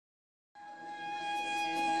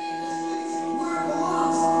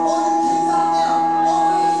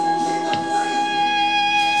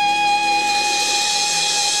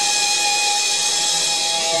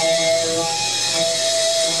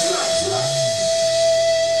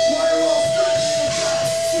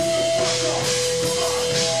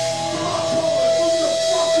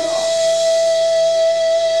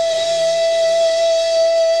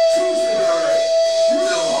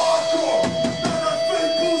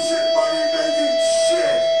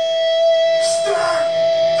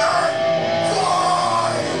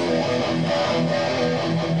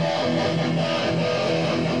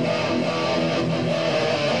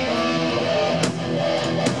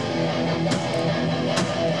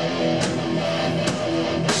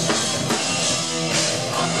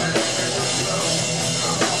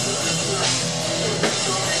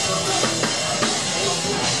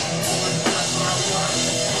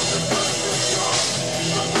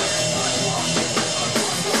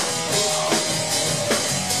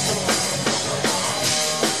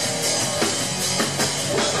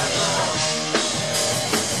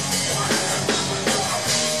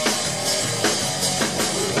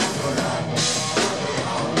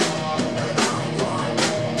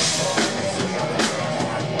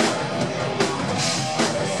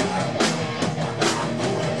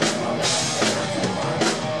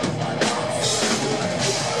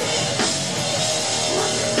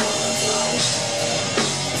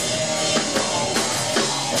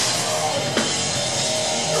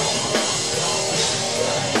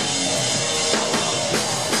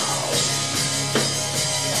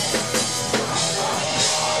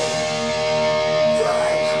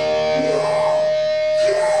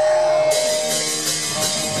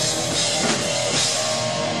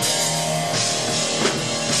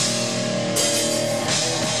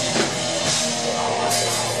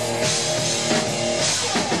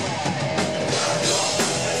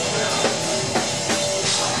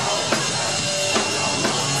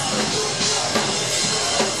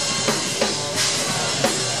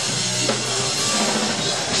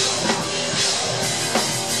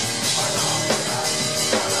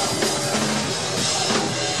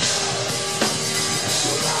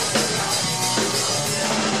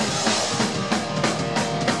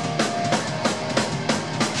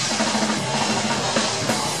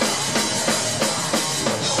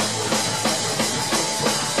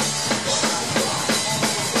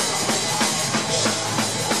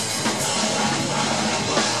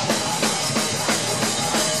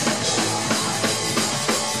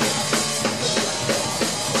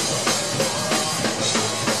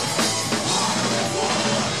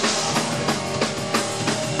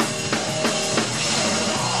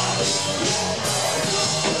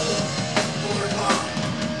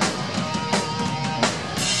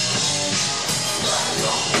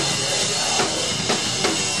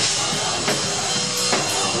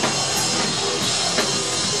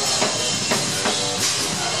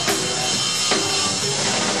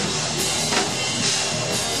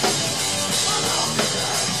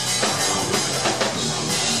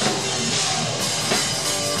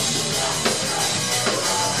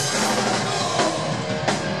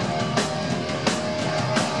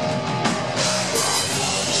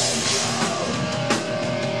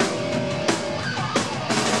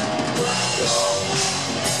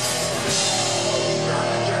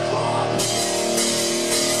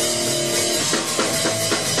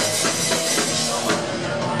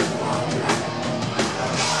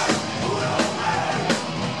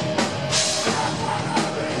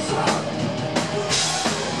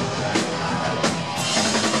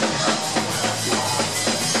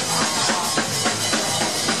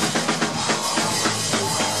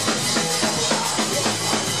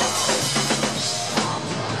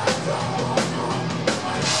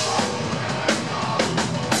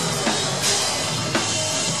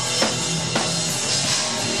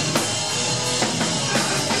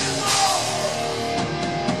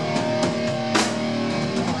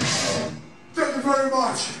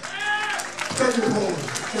Thank you, Poland.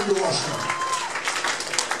 Thank you, Warsaw.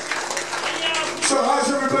 So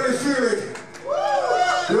how's everybody feeling?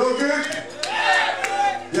 You all good?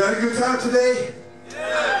 You had a good time today?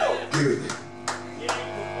 Good.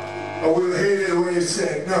 I would have hated it when you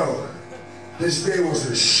said no. This day was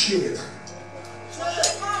a shit.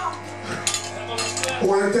 I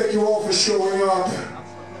want to thank you all for showing up.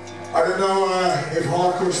 I don't know if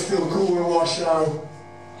hardcore is still cool in Warsaw.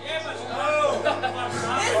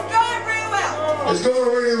 It's going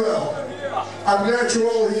really well. I'm glad you're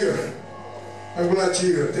all here. I'm glad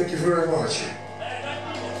you're here. Thank you very much.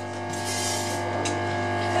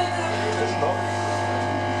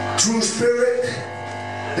 True Spirit,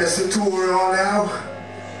 that's the tour we're on now.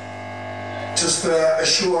 Just a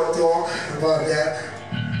short talk about that.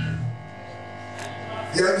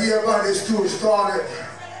 The idea about this tour started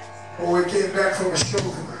when we came back from a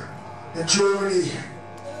show in Germany,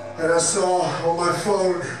 and I saw on my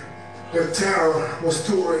phone that Terror was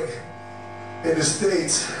touring in the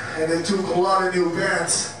States, and they took a lot of new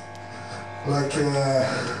bands like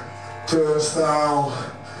Turnstile,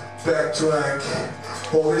 Backtrack,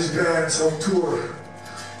 all these bands on tour.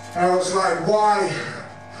 And I was like, why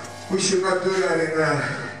we should not do that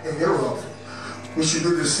in Europe? We should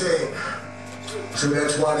do the same. So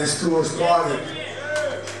that's why this tour started.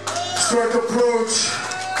 Strike Approach,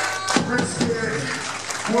 Brisket,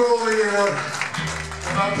 Whirly, and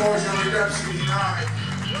unfortunately Redemption Denied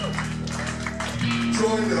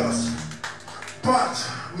joined us. But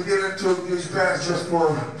we didn't took these bands just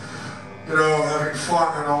for, you know, having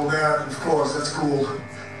fun and all that. Of course, that's cool.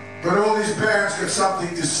 But all these bands got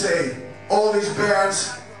something to say. All these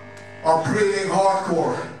bands are breeding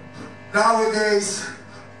hardcore. Nowadays,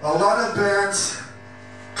 a lot of bands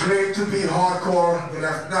claim to be hardcore but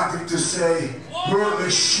have nothing to say.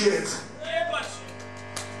 Wordless shit.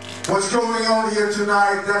 What's going on here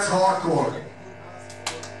tonight, that's hardcore.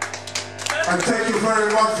 And thank you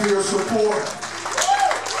very much for your support.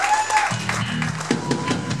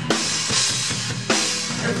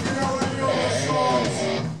 If you know any other songs,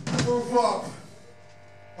 move up.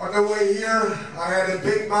 On the way here, I had a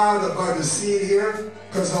big mouth about the scene here,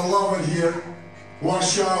 because I love it here.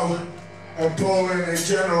 Warsaw and Poland in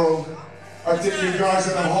general. I think you guys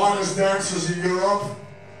are the hardest dancers in Europe.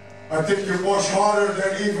 I think you're much harder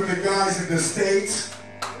than even the guys in the States.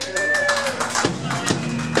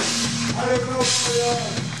 I don't know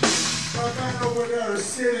if my man over there is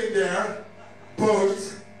sitting there, but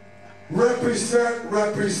represent,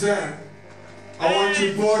 represent. I want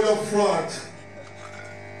you both up front.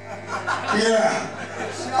 Yeah,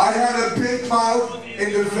 I had a big mouth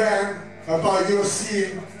in the van about your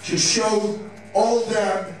scene to show all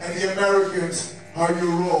them and the Americans how you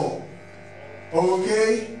roll.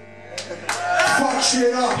 Okay? Fuck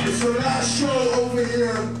shit up. It's the last show over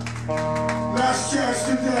here. Last chance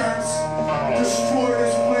to dance. Destroy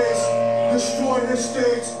this place. Destroy this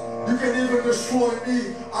stage. You can even destroy me.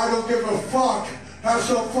 I don't give a fuck. Have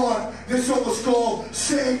some fun. This song was called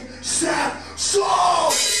Sing Sad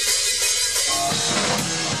Song.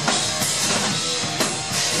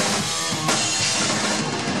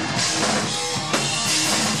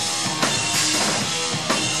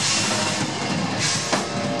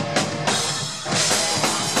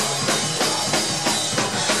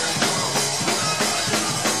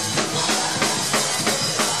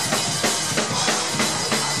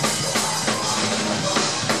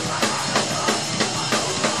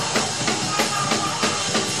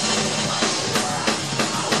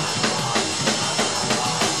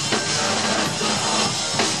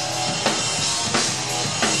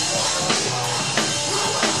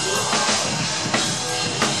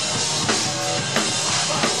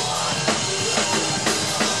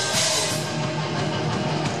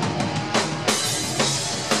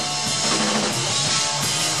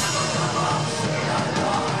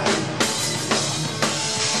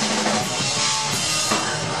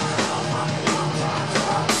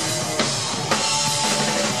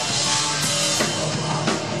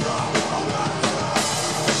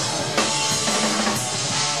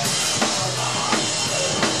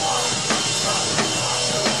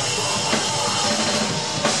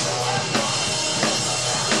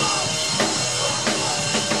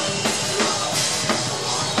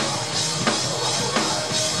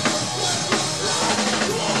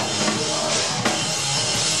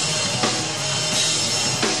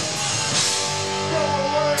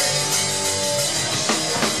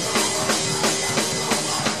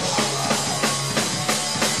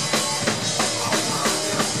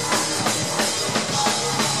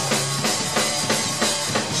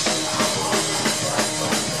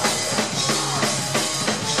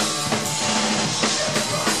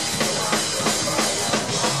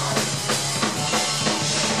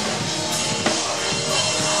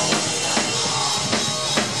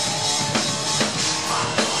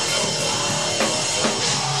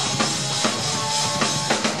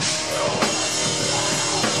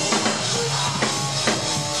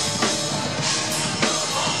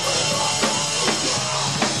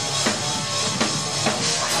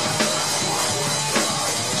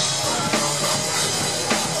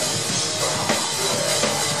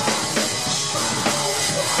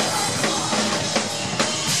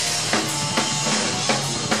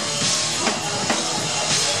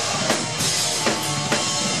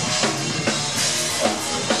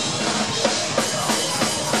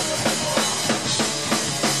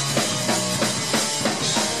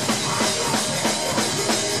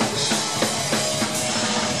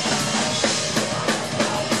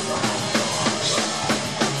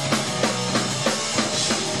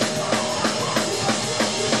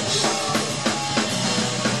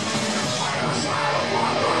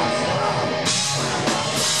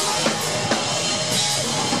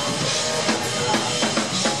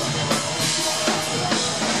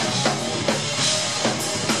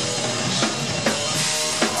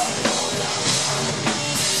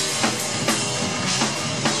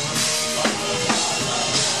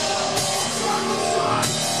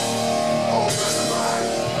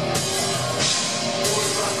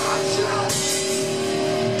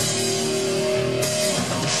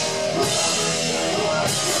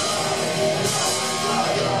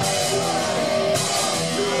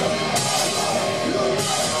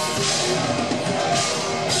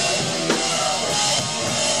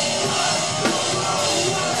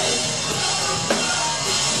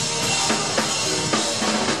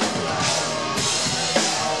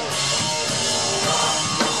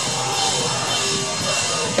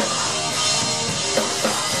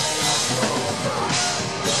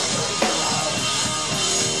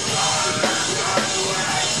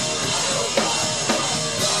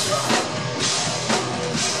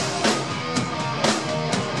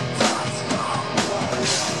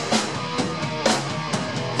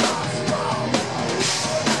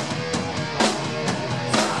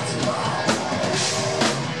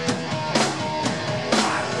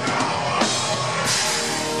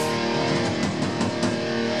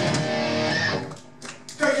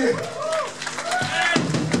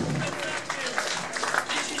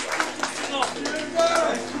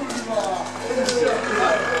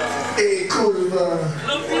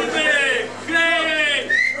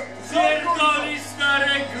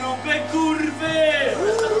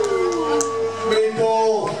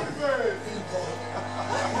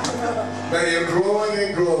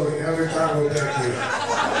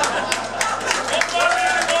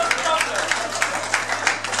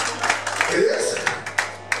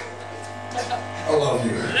 love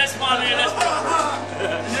you. Less money, less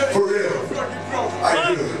money. For real.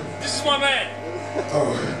 I do. This is my man.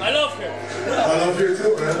 Oh. I love him. I love you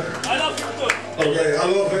too, man. I love you too. Okay, I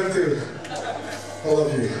love him too. I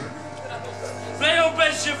love you. Player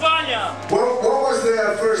bez Giovannia. What was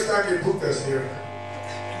the first time you booked us here?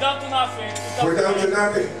 Down to nothing. We're down to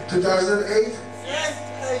nothing. 2008?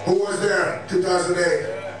 Yes. Who was there?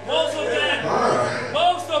 2008? Most of them. Ah.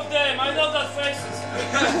 Most of them. I know their faces.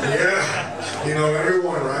 Yeah. You know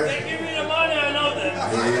everyone, right? They give me the money, I know them.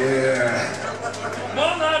 Yeah.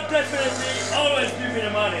 Monarch definitely always give me the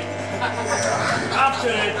money. Yeah. After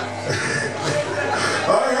it.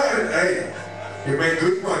 Oh yeah. Hey, you make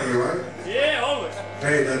good money, right? Yeah, always.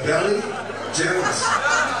 Hey, the belly, generous.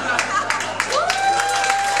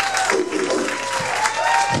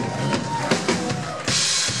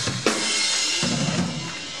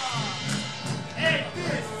 Hey,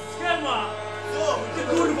 Skelma. Ty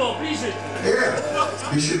kurwo, bliżej.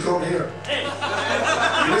 Yeah, you should come here. Hey.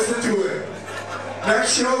 Listen to it.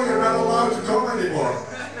 Next show, you're not allowed to come anymore.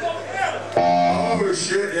 Oh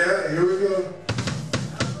shit, yeah, here we go.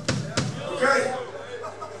 Okay.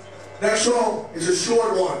 Next song is a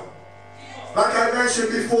short one. Like I mentioned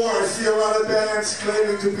before, I see a lot of bands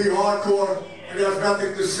claiming to be hardcore and they have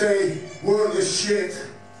nothing to say. Wordless shit.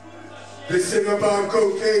 They sing about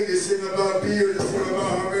cocaine, they sing about beer, they sing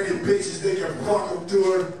about how many bitches they can fuck on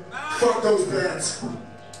tour. Fuck those bands.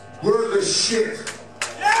 Wordless shit.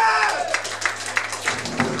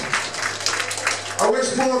 I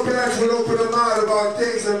wish more bands would open their mouth about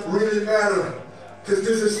things that really matter. Because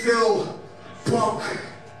this is still punk.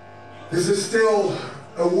 This is still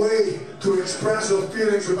a way to express our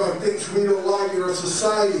feelings about things we don't like in our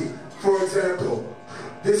society. For example,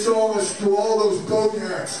 this song is to all those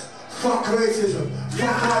boneheads. Fuck racism.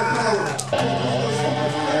 Fuck white power. Fuck all those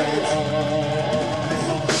fucking faggots.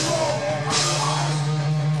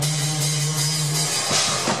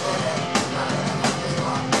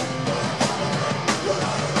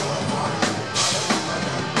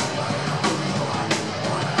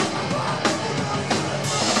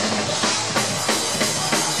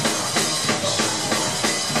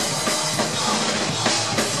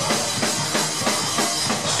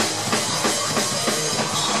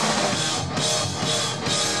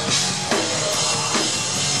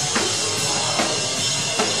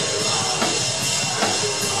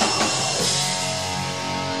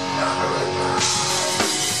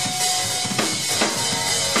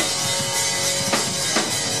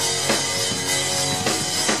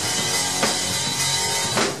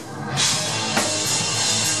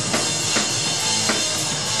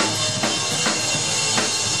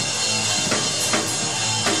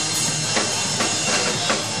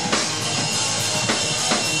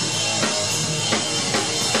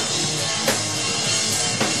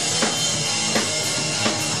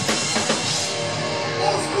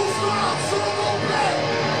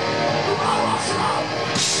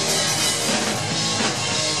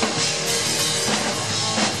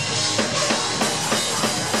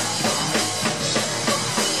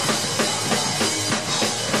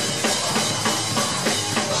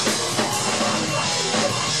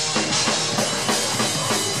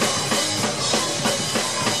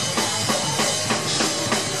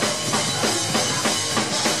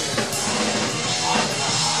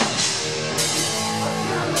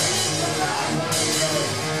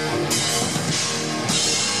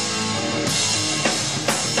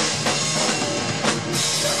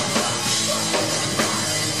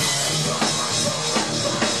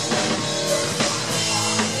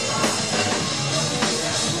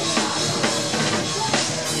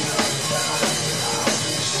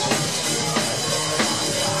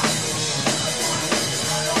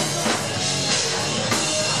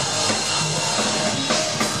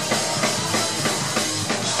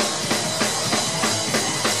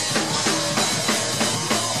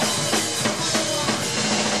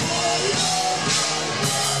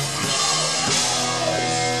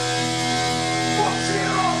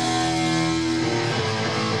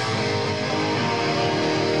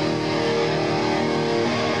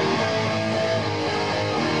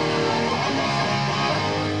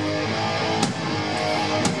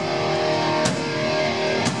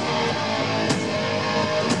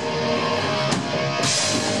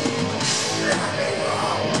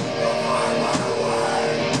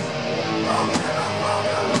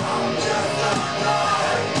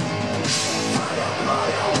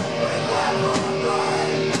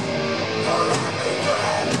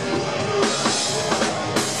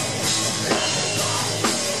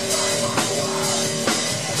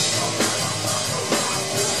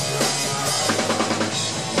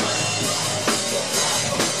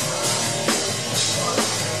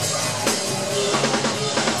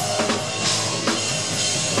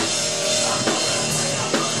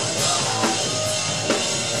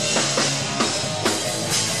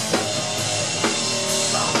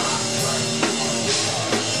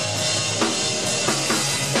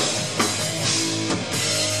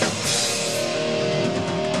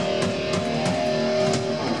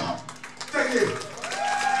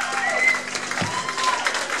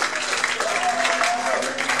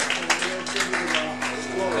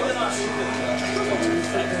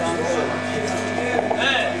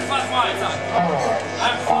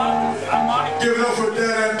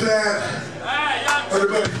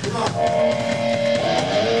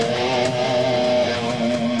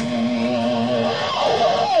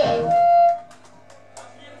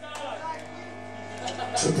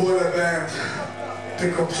 other band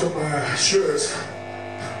pick up some shirts,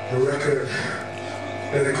 the record,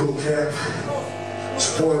 and a cool cap.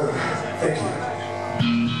 Support them. Thank you.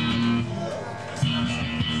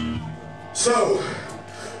 So,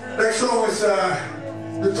 next song is the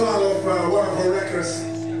title of one of our records.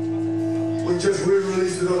 We just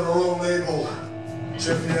re-released it on our own label.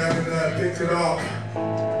 So if you haven't picked it up,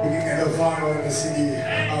 we can get a vinyl and a CD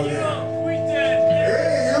out there.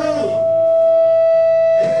 Hey, you!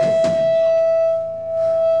 Hey!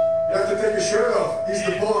 You have to take your shirt off. He's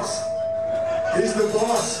the boss. He's the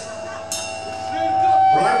boss.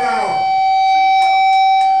 Right now.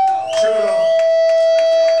 Shirt off.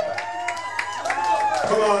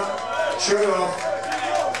 Come on. Shirt off.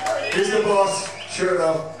 He's the boss. Shirt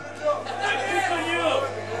off.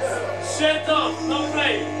 Shirt off, no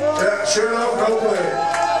play. Yeah, shirt off, no play.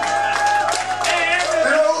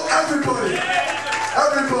 You know, everybody.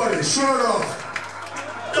 Everybody, shirt off.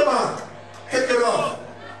 Come on. Take it off.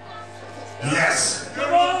 Yes.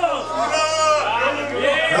 Come on.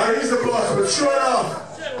 Now he's the boss, but shirt off.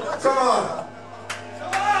 Come on.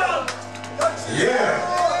 Yeah.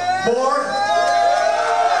 More?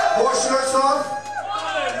 More shirts off?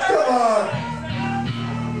 Come on.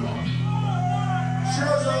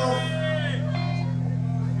 Shirts off.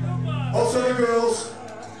 Also the girls.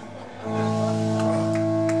 Come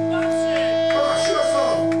on, shirts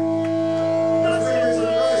off. This thing is a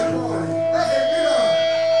nice party. Hey, Mina.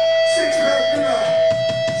 Six-pack, Mina.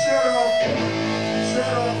 Shirt off.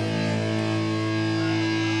 Shirt off.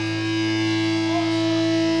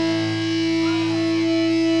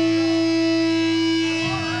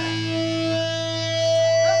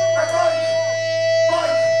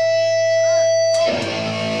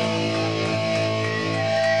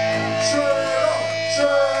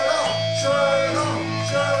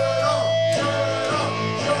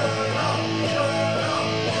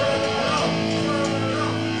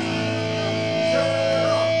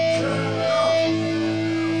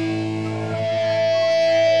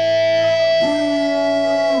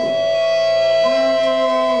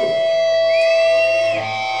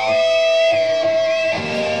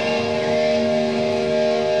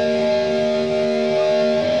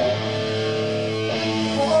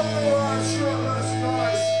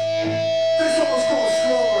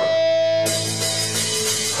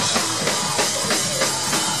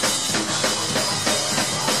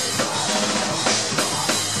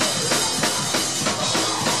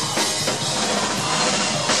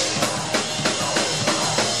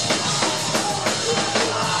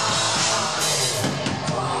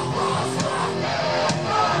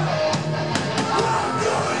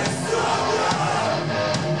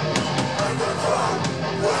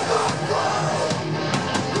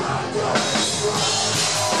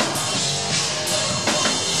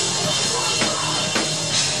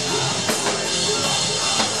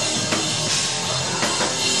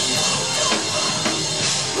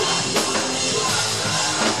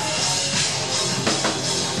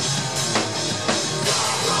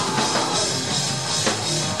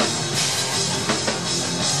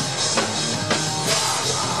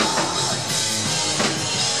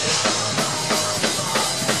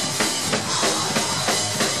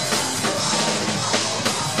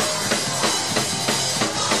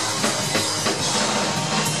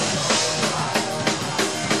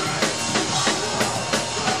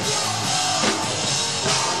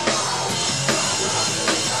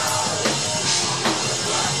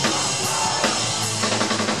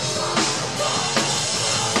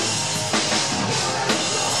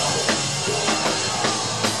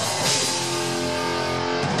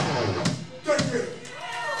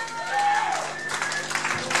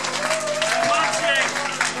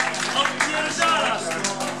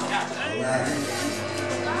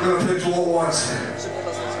 I'm gonna pick what once.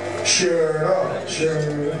 Shirt up,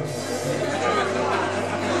 shirt up.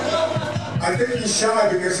 I think he's shy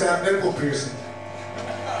because I have nipple piercing.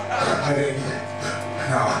 I think.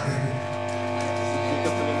 No.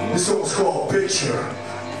 This song's called Picture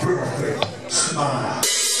Perfect Smile.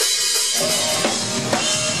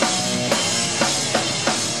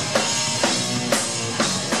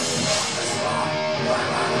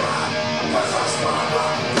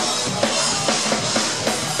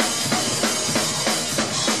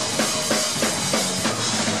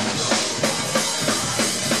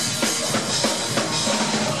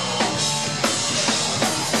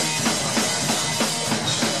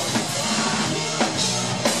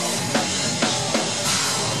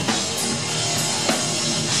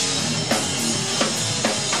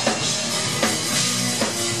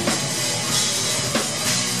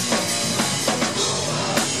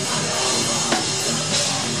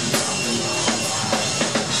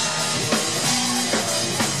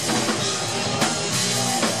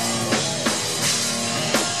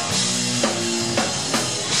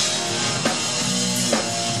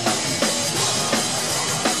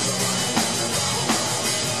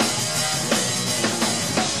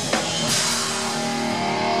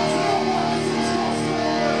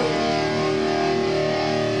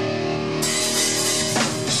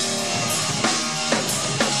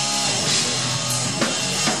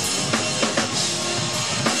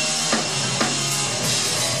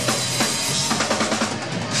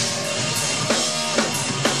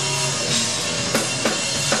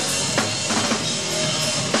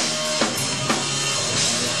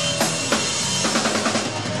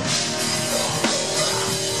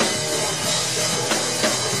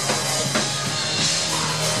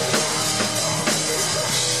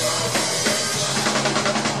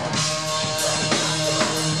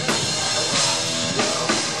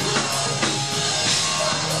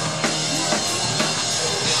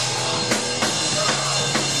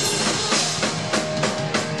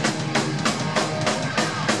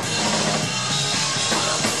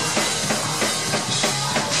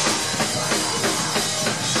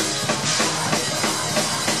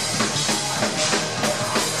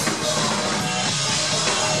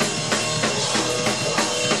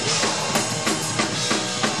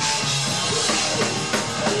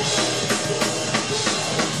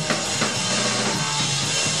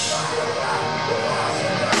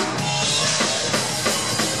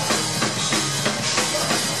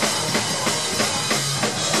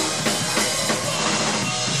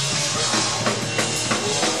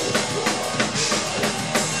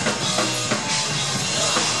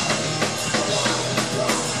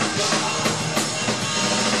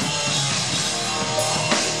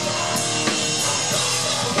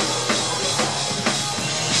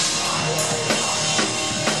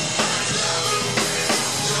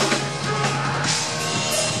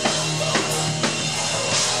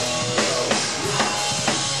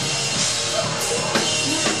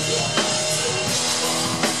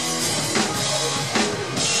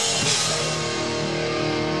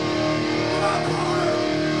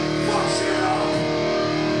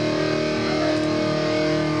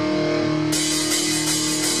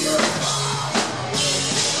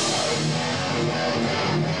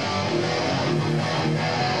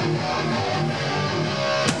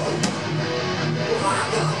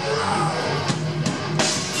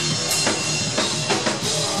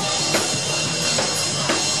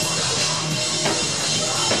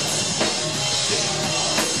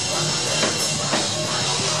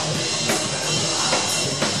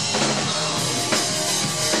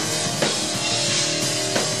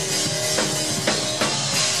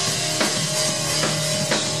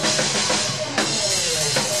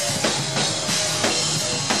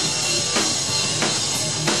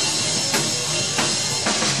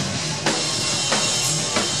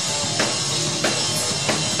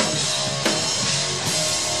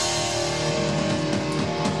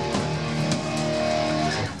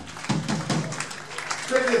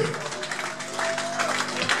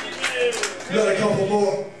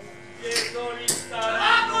 more.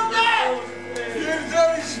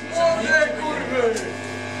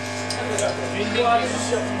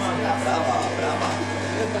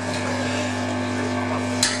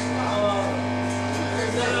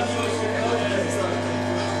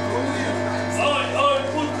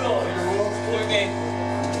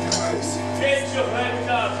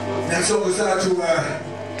 Next song is out to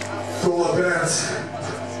all the bands,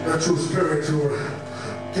 the True Spirit Tour.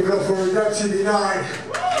 Give it up for Redemption Denied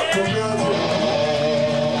from Belgium.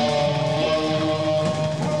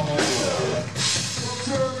 From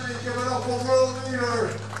Germany, give it up for World Leader.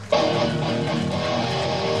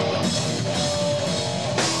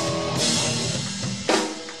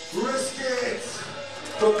 Risk It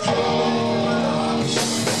from Germany.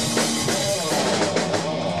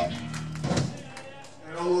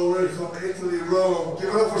 From Italy, Rome. Give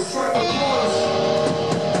it up for Strike Applause.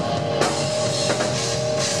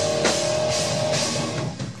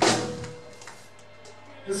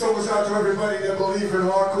 This song is out to everybody that believe in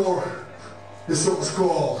hardcore. This song is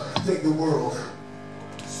called Take the World.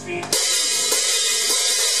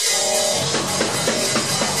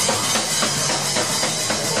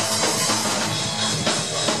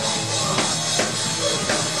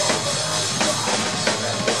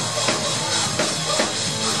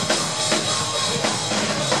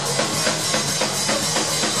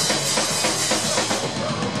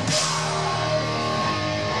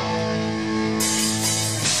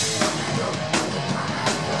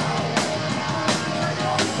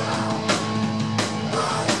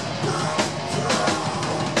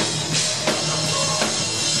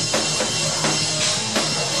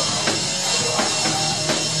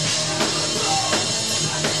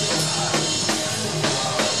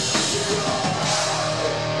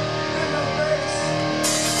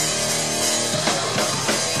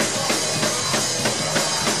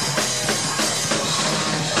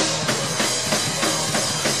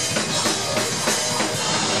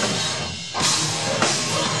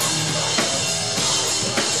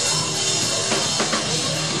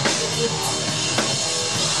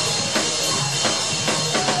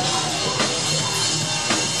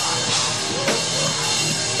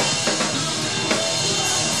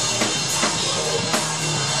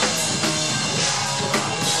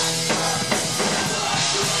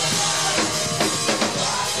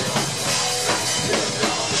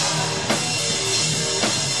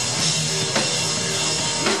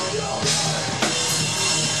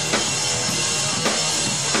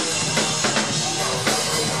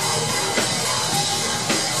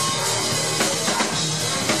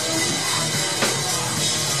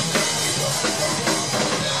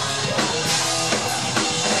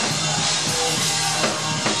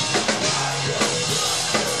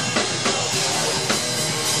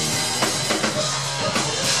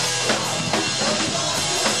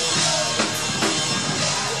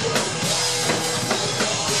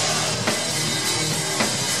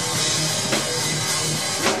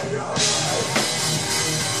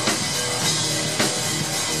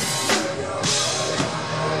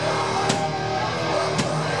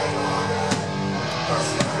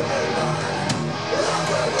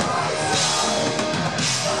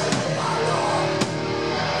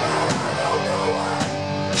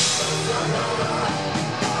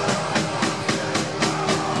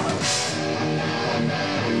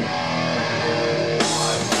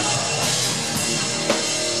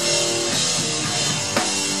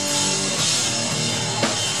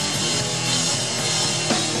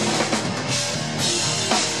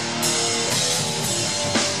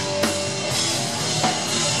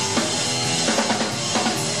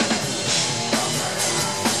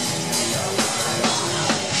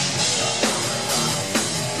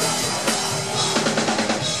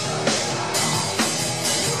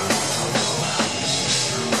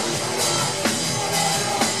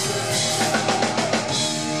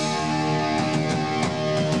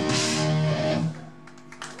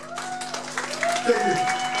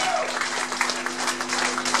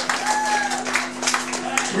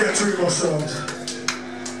 We got 3 more songs.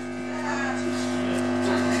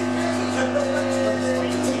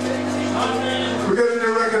 We got a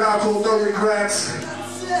new record out called No Regrets.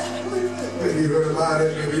 Maybe you heard about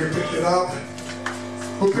it, maybe you picked it up.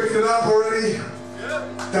 Who picked it up already?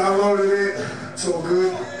 Downloaded it, it's all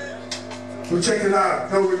good. We'll check it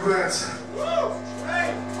out, No Regrets.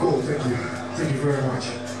 Cool, thank you. Thank you very much.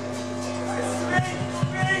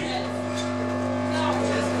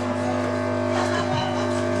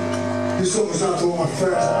 This song was out to all my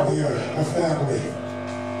friends out here, my family.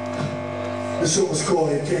 This song was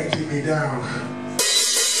called You Can't Keep Me Down.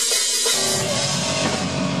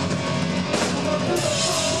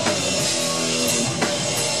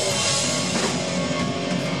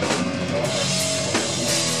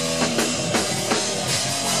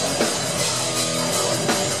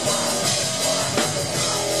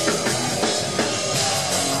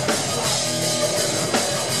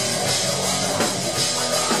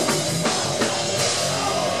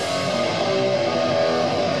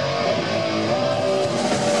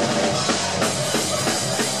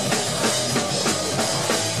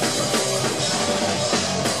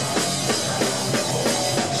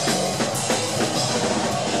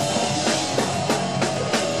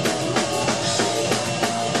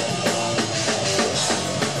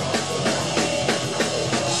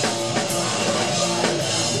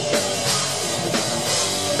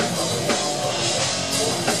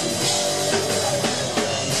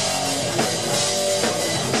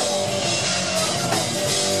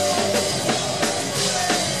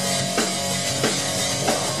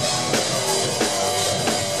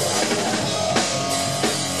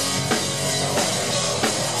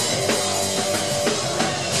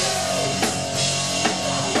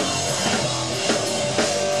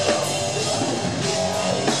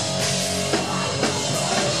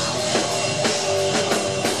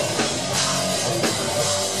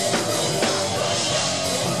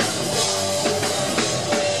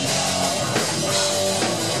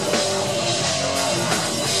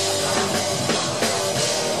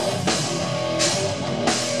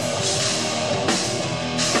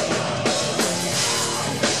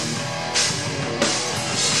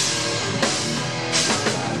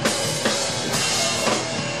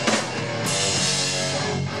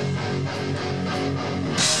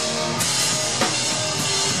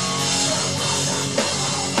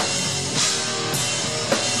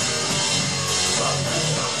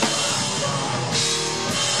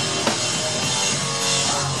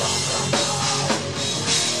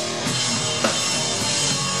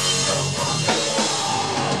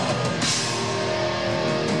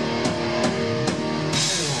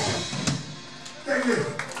 you.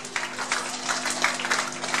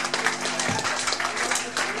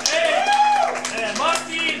 Hey,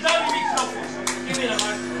 Marty, daj mi mikrofon. Give me the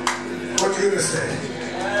microphone. What you gonna say?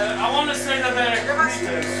 I want to say that they're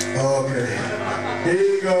critters. Okay. Here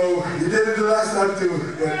you go. You did it the last time too.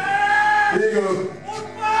 Here you go.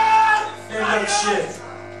 Jak się,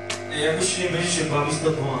 jakbyście nie będziecie bawić,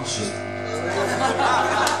 to połam wszystko.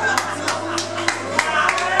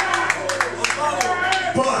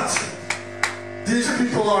 But these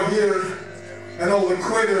people are here, and all the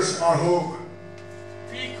quitters are home.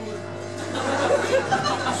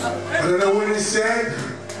 I don't know what he said,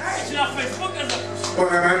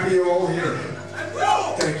 but I'm happy you're all here.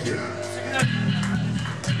 Thank you.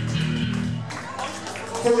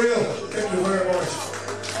 For real, thank you very much.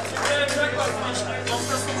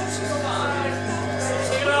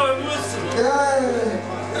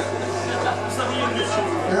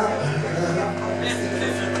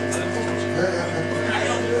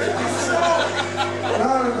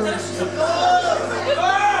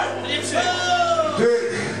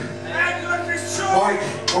 Dude,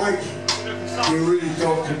 Mike, you really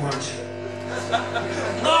talk too much.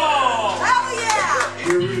 No! Hell yeah!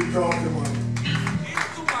 You really talk too much.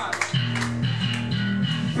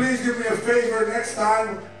 Please do me a favor next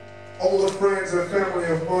time, all the friends and family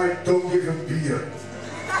of Mike, don't give him beer.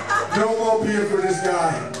 No more beer for this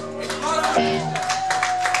guy.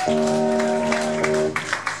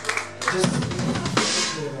 Just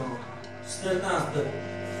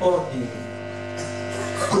 14.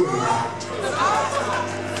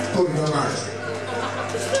 Kurwa mać.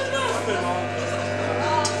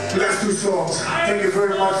 Let's do songs. Thank you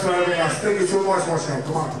very much for having us. Thank you so much, Warsaw.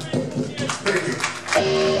 Come on. Thank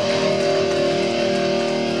you.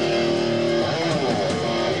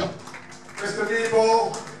 Mr.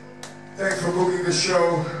 Meatball, thanks for booking the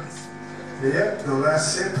show. Yeah, the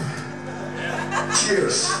last sip.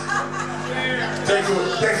 Cheers.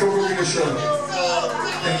 Thanks for booking the show.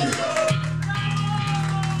 Thank you.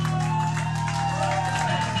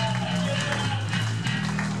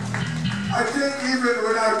 I think even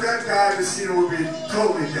without that guy, the scene would be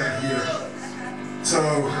totally dead here. So,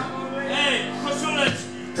 Hey,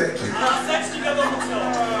 koszuleczki! thank you. Maseczki wiadomo co.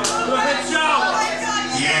 Trochę ciała.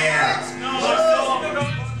 Yeah!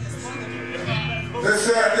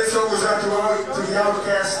 This song goes out to the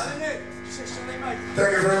Outcast.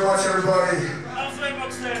 Thank you very much, everybody.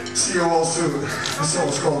 See you all soon. This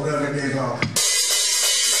song's called Never Gave Up.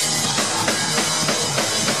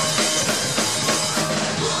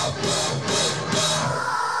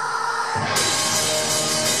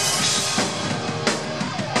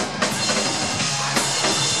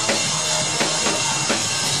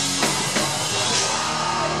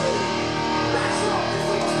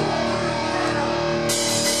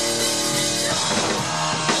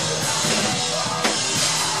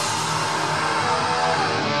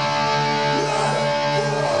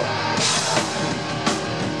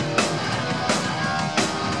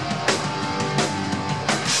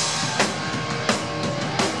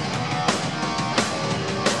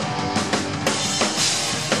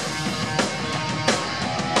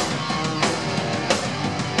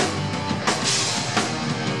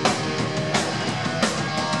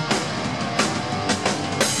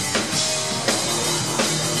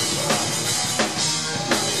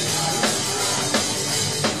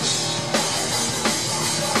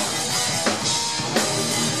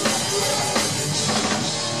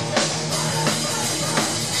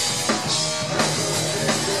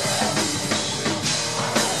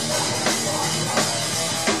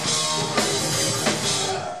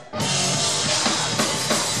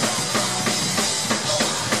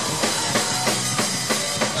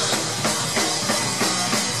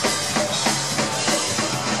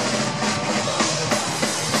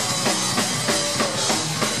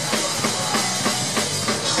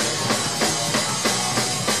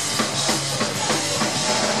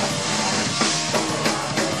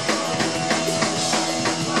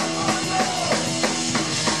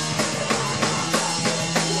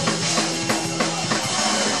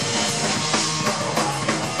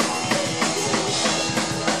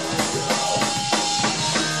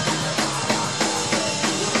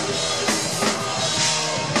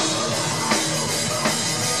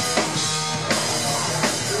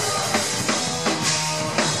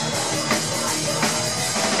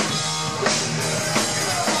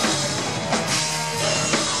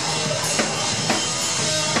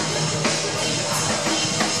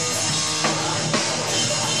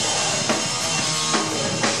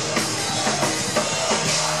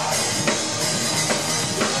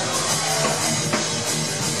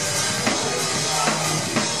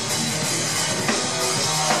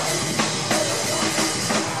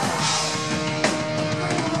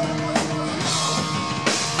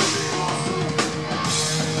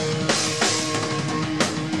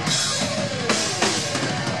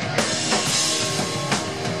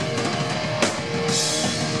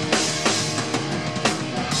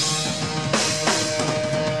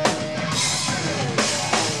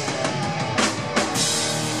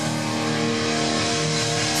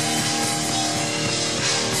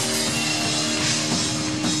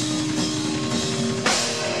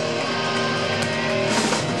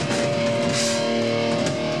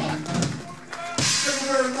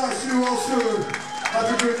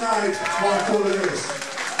 night, one call it is.